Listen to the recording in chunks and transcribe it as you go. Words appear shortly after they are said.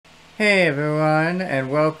Hey everyone, and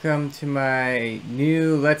welcome to my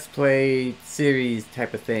new Let's Play series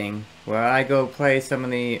type of thing, where I go play some of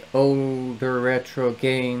the older retro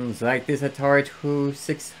games like this Atari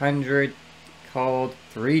 2600 called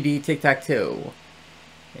 3D Tic Tac Toe.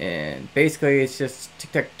 And basically it's just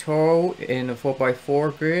Tic Tac Toe in a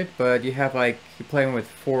 4x4 grid, but you have you're playing with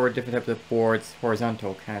 4 different types of boards,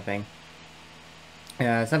 horizontal kind of thing.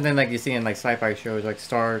 Something like you see in sci-fi shows like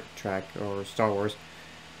Star Trek or Star Wars.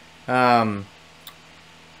 The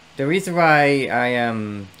reason why I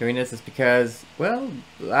am doing this is because, well,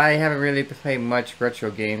 I haven't really played much retro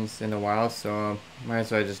games in a while, so might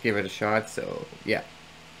as well just give it a shot, so yeah.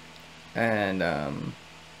 And,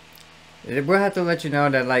 we'll have to let you know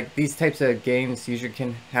that, these types of games usually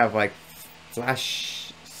can have,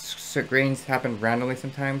 flash screens happen randomly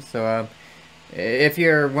sometimes, so, if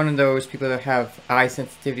you're one of those people that have eye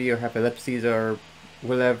sensitivity or have epilepsies or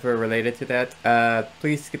whatever related to that,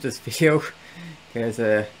 please skip this video, because,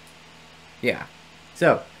 yeah.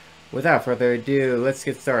 So, without further ado, let's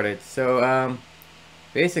get started. So,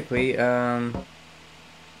 basically, there's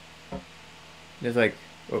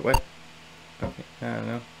what? Okay, I don't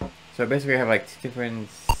know. So basically I have, 2 different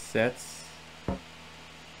sets.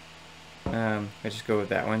 I just go with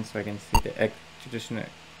that one so I can see the traditional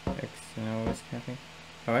X and O's kind of thing.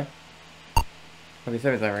 Alright. Okay, so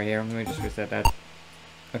it's that right here. Let me just reset that.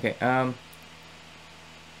 Okay, let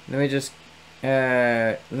me just,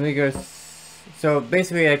 let me go, so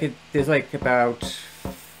basically there's about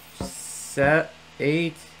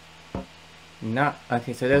 8,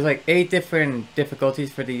 okay, so there's 8 different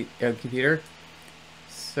difficulties for the computer.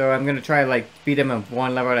 So I'm gonna try beat them in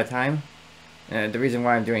one level at a time. The reason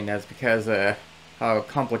why I'm doing that is because, how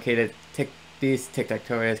complicated these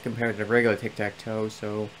tic-tac-toe is compared to regular tic-tac-toe,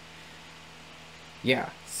 so,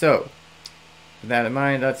 yeah, so. With that in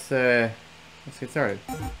mind, let's get started.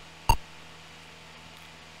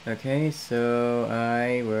 Okay, so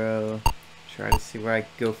I will try to see where I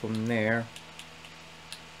go from there.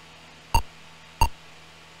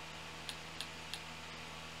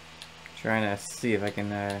 Trying to see if I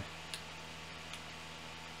can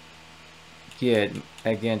get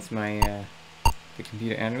against my the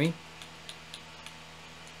computer enemy.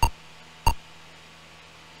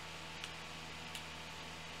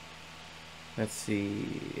 Let's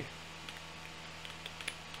see.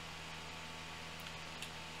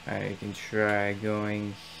 I can try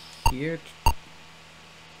going here.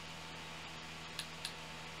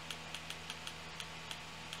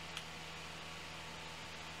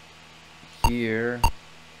 Here.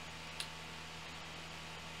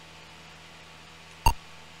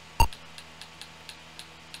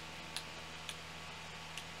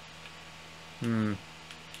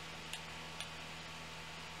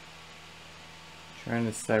 Trying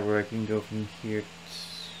to decide where I can go from here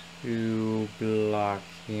to block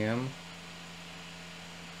him.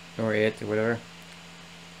 Or it, or whatever.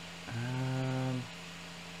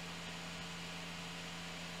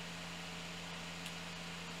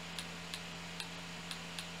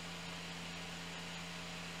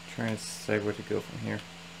 Trying to decide where to go from here.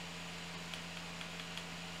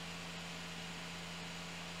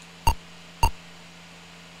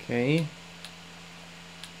 Okay.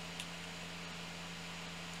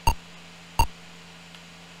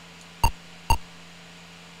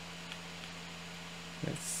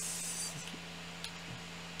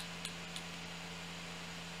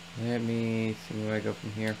 Let me see where I go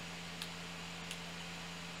from here.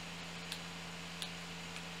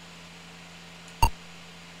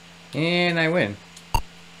 And I win.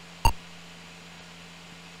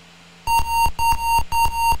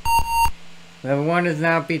 Level 1 is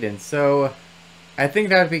now beaten, so I think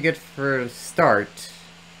that would be good for the start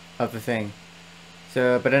of the thing.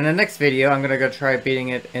 So, but in the next video, I'm gonna go try beating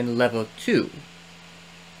it in level 2.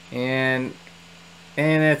 And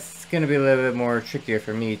it's gonna be a little bit more trickier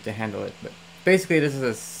for me to handle it, but basically this is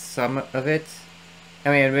a sum of it. I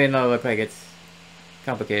mean, it may not look like it's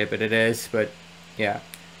complicated, but it is, but yeah.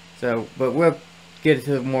 So, but we'll get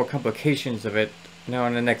into the more complications of it now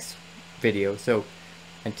in the next video. So,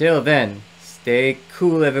 until then, stay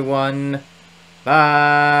cool everyone.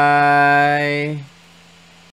 Bye!